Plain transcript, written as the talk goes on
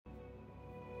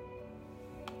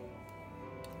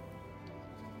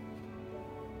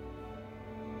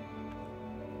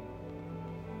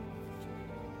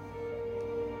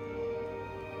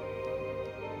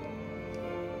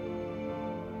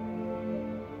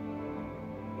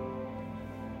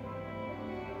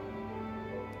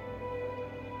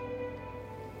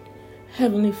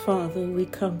Heavenly Father, we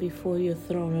come before your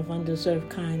throne of undeserved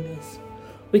kindness.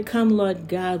 We come, Lord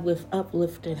God, with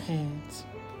uplifted hands.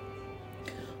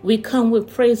 We come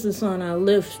with praises on our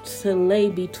lips to lay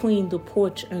between the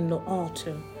porch and the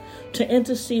altar, to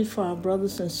intercede for our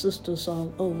brothers and sisters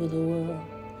all over the world.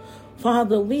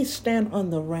 Father, we stand on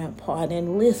the rampart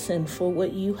and listen for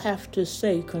what you have to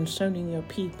say concerning your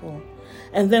people.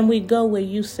 And then we go where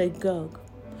you say go.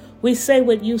 We say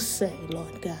what you say,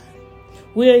 Lord God.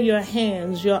 We are your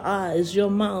hands, your eyes, your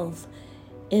mouth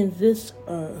in this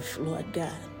earth, Lord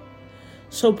God.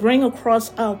 So bring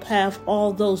across our path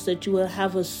all those that you will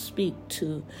have us speak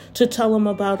to tell them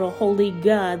about a holy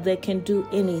God that can do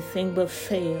anything but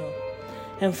fail.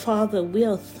 And Father,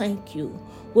 we'll thank you.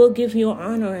 We'll give you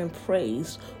honor and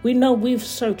praise. We know we've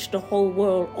searched the whole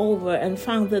world over and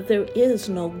found that there is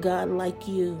no God like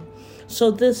you. So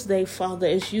this day, Father,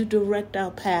 as you direct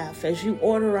our path, as you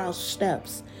order our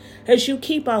steps, as you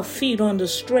keep our feet on the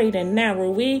straight and narrow,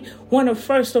 we want to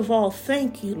first of all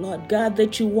thank you, Lord God,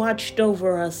 that you watched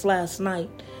over us last night,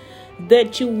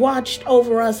 that you watched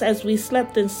over us as we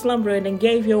slept and slumbered and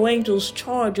gave your angels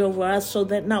charge over us so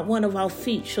that not one of our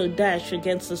feet should dash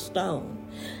against a stone.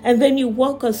 And then you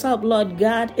woke us up, Lord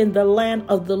God, in the land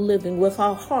of the living with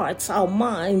our hearts, our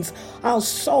minds, our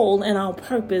soul, and our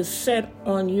purpose set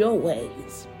on your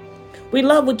ways. We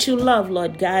love what you love,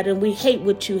 Lord God, and we hate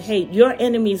what you hate. Your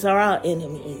enemies are our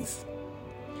enemies.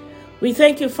 We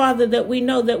thank you, Father, that we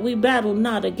know that we battle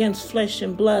not against flesh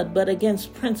and blood, but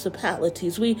against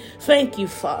principalities. We thank you,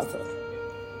 Father,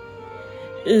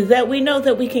 that we know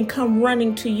that we can come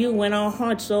running to you when our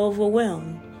hearts are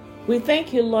overwhelmed. We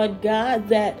thank you, Lord God,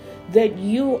 that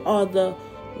you are the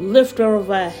lifter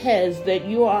of our heads, that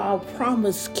you are our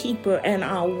promise keeper and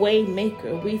our way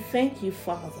maker. We thank you,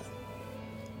 Father,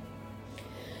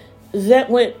 that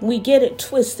when we get it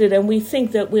twisted and we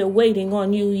think that we're waiting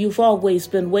on you, you've always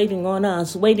been waiting on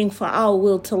us, waiting for our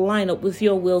will to line up with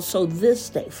your will. So this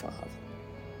day, Father,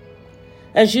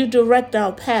 as you direct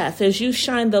our path, as you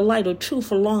shine the light of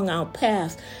truth along our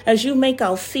path, as you make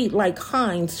our feet like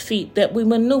hinds' feet, that we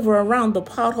maneuver around the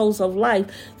potholes of life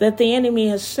that the enemy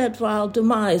has set for our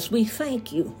demise, we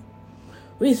thank you.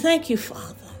 We thank you,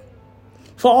 Father,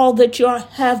 for all that you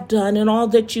have done and all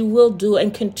that you will do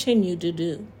and continue to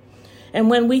do. And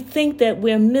when we think that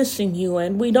we're missing you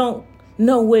and we don't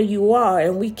know where you are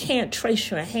and we can't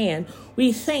trace your hand,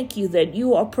 we thank you that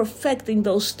you are perfecting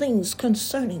those things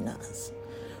concerning us.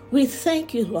 We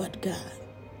thank you, Lord God,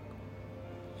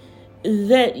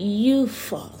 that you,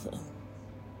 Father,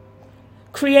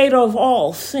 creator of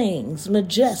all things,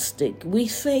 majestic, we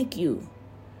thank you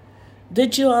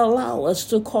that you allow us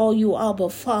to call you Abba,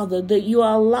 Father, that you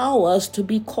allow us to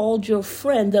be called your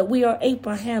friend, that we are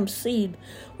Abraham's seed.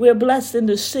 We're blessed in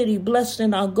the city, blessed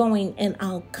in our going and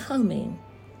our coming.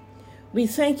 We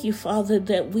thank you, Father,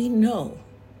 that we know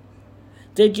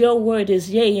that your word is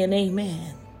yea and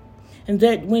amen, and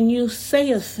that when you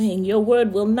say a thing, your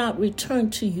word will not return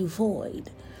to you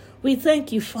void. We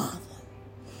thank you, Father,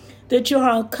 that you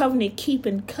are a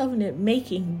covenant-keeping,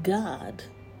 covenant-making God,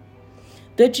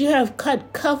 that you have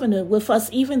cut covenant with us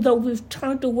even though we've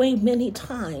turned away many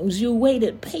times. You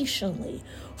waited patiently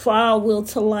for our will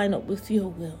to line up with your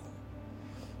will.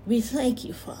 We thank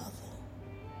you, Father,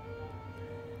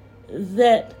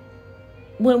 that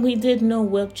when we didn't know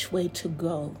which way to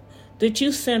go, that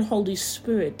you sent Holy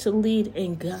Spirit to lead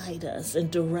and guide us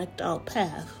and direct our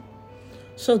path.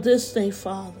 So this day,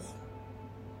 Father,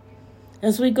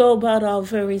 as we go about our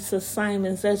various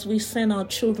assignments, as we send our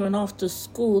children off to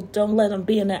school, don't let them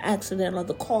be in an accident or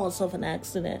the cause of an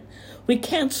accident. We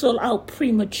cancel out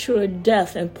premature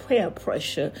death and peer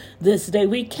pressure this day.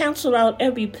 We cancel out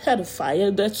every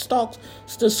pedophile that stalks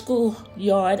the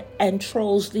schoolyard and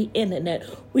trolls the internet.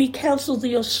 We cancel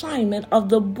the assignment of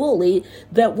the bully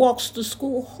that walks the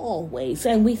school hallways.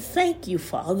 And we thank you,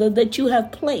 Father, that you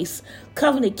have placed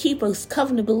covenant keepers,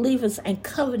 covenant believers, and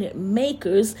covenant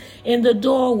makers in the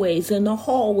doorways and the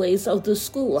hallways of the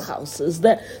schoolhouses,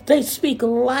 that they speak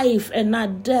life and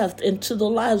not death into the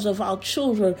lives of our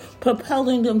children,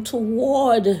 propelling them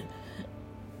toward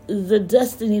the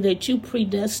destiny that you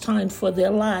predestined for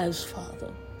their lives,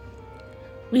 Father.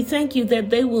 We thank you that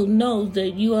they will know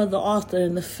that you are the author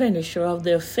and the finisher of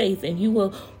their faith, and you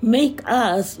will make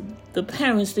us the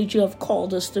parents that you have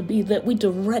called us to be, that we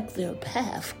direct their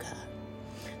path, God,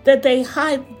 that they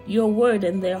hide your word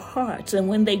in their hearts. And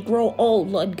when they grow old,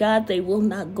 Lord God, they will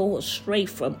not go astray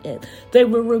from it. They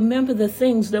will remember the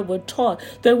things that were taught.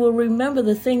 They will remember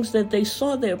the things that they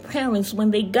saw their parents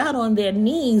when they got on their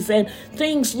knees and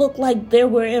things looked like they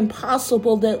were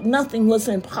impossible, that nothing was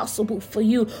impossible for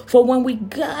you. For when we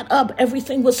got up,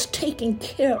 everything was taken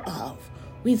care of.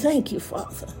 We thank you,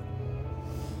 Father.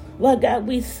 Lord God,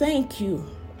 we thank you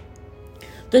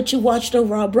that you watched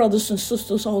over our brothers and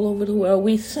sisters all over the world.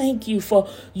 We thank you for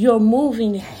your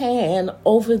moving hand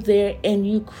over there in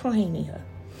Ukraine.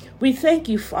 We thank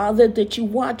you, Father, that you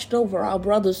watched over our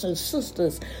brothers and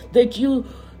sisters, that you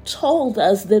told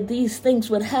us that these things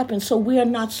would happen, so we are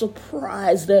not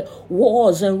surprised that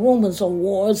wars and rumors of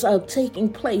wars are taking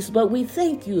place. But we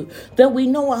thank you that we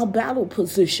know our battle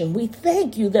position. We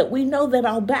thank you that we know that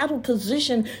our battle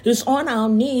position is on our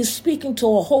knees, speaking to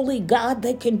a holy God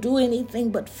that can do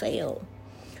anything but fail.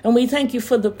 And we thank you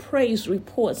for the praise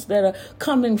reports that are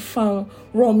coming from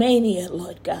Romania,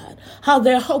 Lord God, how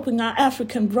they're helping our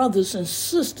African brothers and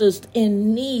sisters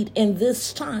in need in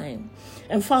this time.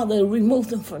 And Father, remove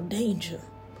them from danger.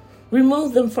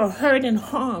 Remove them from hurt and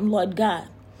harm, Lord God.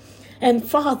 And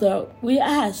Father, we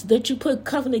ask that you put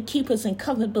covenant keepers and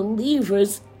covenant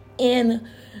believers in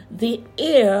the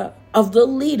ear of the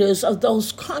leaders of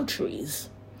those countries,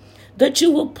 that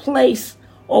you will place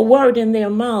a word in their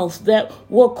mouths that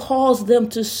will cause them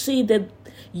to see that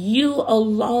you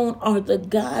alone are the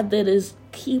God that is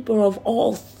keeper of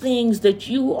all things, that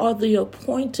you are the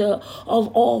appointer of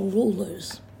all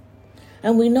rulers.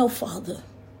 And we know, Father,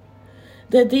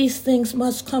 that these things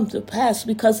must come to pass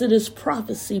because it is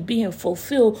prophecy being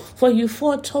fulfilled. For you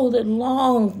foretold it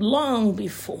long, long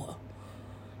before.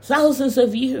 Thousands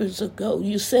of years ago,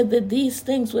 you said that these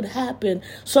things would happen.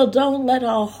 So don't let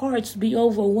our hearts be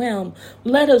overwhelmed.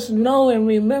 Let us know and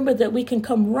remember that we can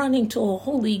come running to a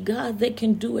holy God that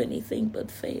can do anything but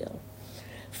fail.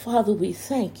 Father, we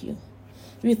thank you.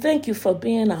 We thank you for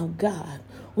being our God.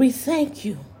 We thank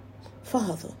you,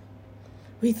 Father.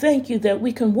 We thank you that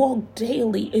we can walk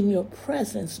daily in your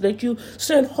presence, that you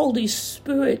send Holy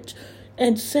Spirit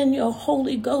and send your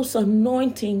Holy Ghost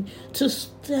anointing to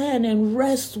stand and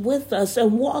rest with us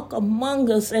and walk among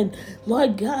us. And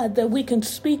Lord God, that we can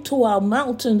speak to our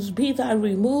mountains, be thy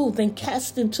removed and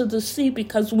cast into the sea,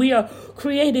 because we are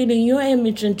created in your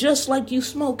image. And just like you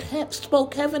spoke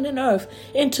heaven and earth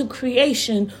into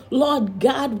creation, Lord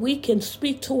God, we can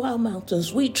speak to our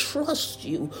mountains. We trust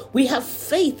you. We have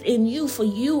faith in you, for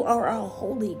you are our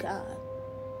holy God.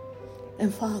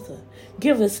 And Father,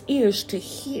 give us ears to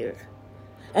hear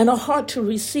and a heart to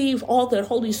receive all that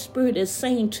Holy Spirit is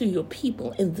saying to your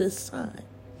people in this time.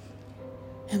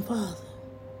 And Father,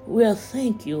 we'll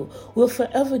thank you. We'll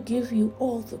forever give you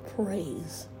all the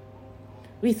praise.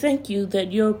 We thank you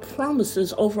that your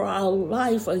promises over our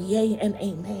life are yea and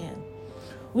amen.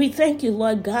 We thank you,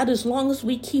 Lord God, as long as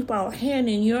we keep our hand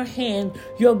in your hand,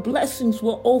 your blessings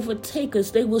will overtake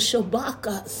us. They will shabak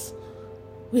us.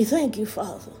 We thank you,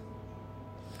 Father.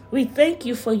 We thank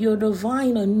you for your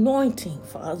divine anointing,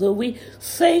 Father. We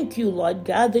thank you, Lord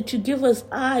God, that you give us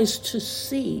eyes to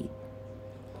see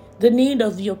the need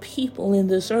of your people in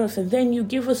this earth, and then you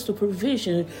give us the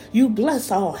provision. You bless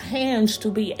our hands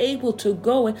to be able to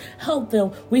go and help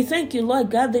them. We thank you, Lord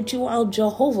God, that you are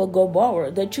Jehovah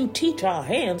Gabora, that you teach our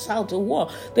hands how to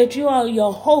walk, that you are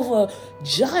Jehovah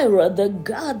Jireh, the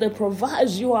God that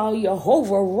provides. You are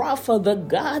Jehovah Rapha, the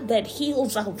God that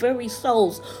heals our very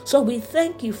souls. So we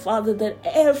thank you, Father, that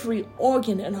every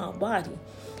organ in our body,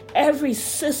 every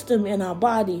system in our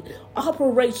body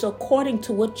operates according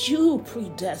to what you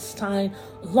predestined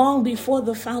long before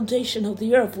the foundation of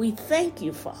the earth. We thank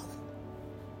you, Father,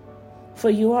 for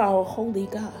you are our holy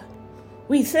God.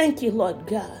 We thank you, Lord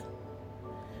God,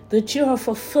 that you're a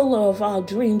fulfiller of our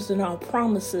dreams and our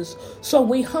promises. So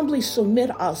we humbly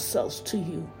submit ourselves to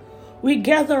you. We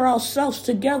gather ourselves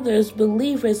together as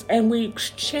believers and we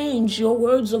exchange your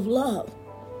words of love.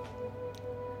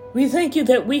 We thank you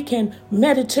that we can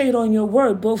meditate on your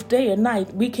word both day and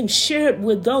night. We can share it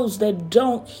with those that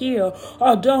don't hear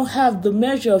or don't have the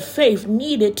measure of faith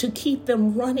needed to keep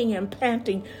them running and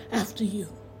panting after you.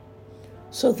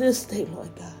 So this day,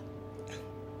 Lord God,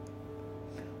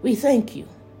 we thank you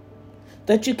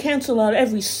that you cancel out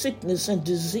every sickness and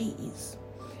disease,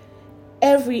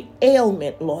 every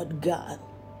ailment, Lord God,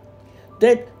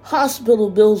 that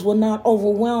hospital bills will not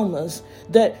overwhelm us,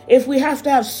 that if we have to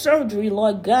have surgery,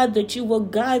 Lord God, that you will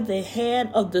guide the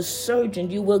hand of the surgeon.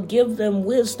 You will give them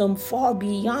wisdom far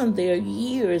beyond their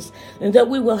years, and that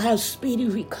we will have speedy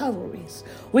recoveries.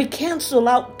 We cancel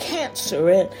out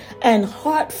cancer and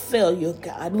heart failure,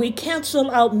 God. We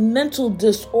cancel out mental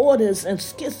disorders and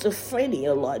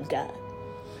schizophrenia, Lord God.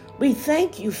 We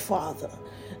thank you, Father,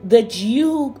 that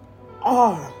you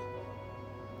are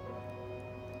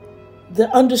the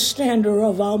understander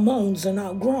of our moans and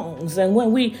our groans. And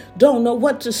when we don't know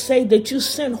what to say, that you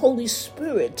send Holy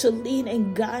Spirit to lead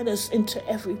and guide us into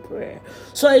every prayer.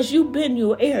 So as you bend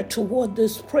your ear toward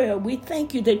this prayer, we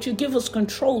thank you that you give us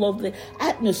control of the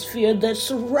atmosphere that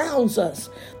surrounds us,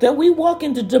 that we walk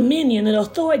in the dominion and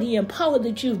authority and power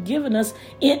that you've given us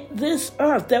in this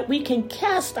earth, that we can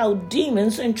cast out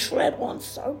demons and tread on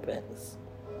serpents.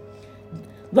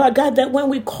 Lord God, that when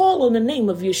we call on the name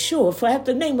of Yeshua, for at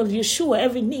the name of Yeshua,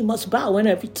 every knee must bow and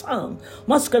every tongue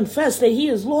must confess that he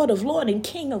is Lord of lords and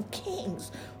King of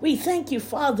kings. We thank you,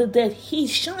 Father, that he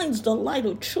shines the light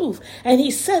of truth and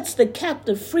he sets the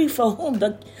captive free, for whom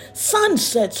the Son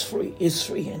sets free is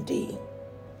free indeed.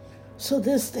 So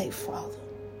this day, Father,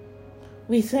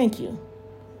 we thank you.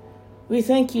 We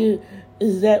thank you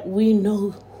that we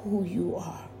know who you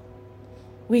are.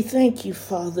 We thank you,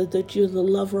 Father, that you're the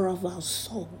lover of our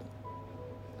soul.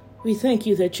 We thank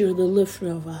you that you're the lifter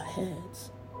of our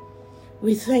heads.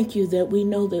 We thank you that we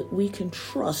know that we can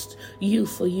trust you,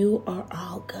 for you are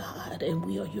our God and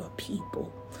we are your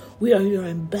people. We are your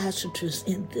ambassadors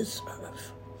in this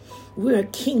earth. We are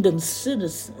kingdom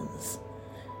citizens.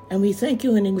 And we thank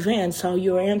you in advance how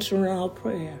you're answering our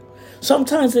prayer.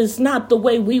 Sometimes it's not the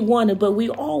way we want it, but we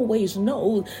always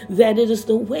know that it is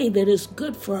the way that is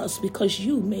good for us because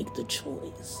you make the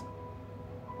choice.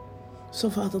 So,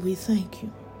 Father, we thank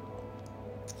you.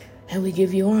 And we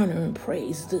give you honor and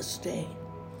praise this day.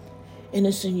 And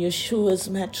it's in Yeshua's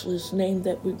matchless name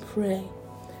that we pray.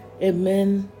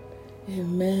 Amen,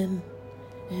 amen,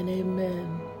 and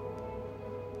amen.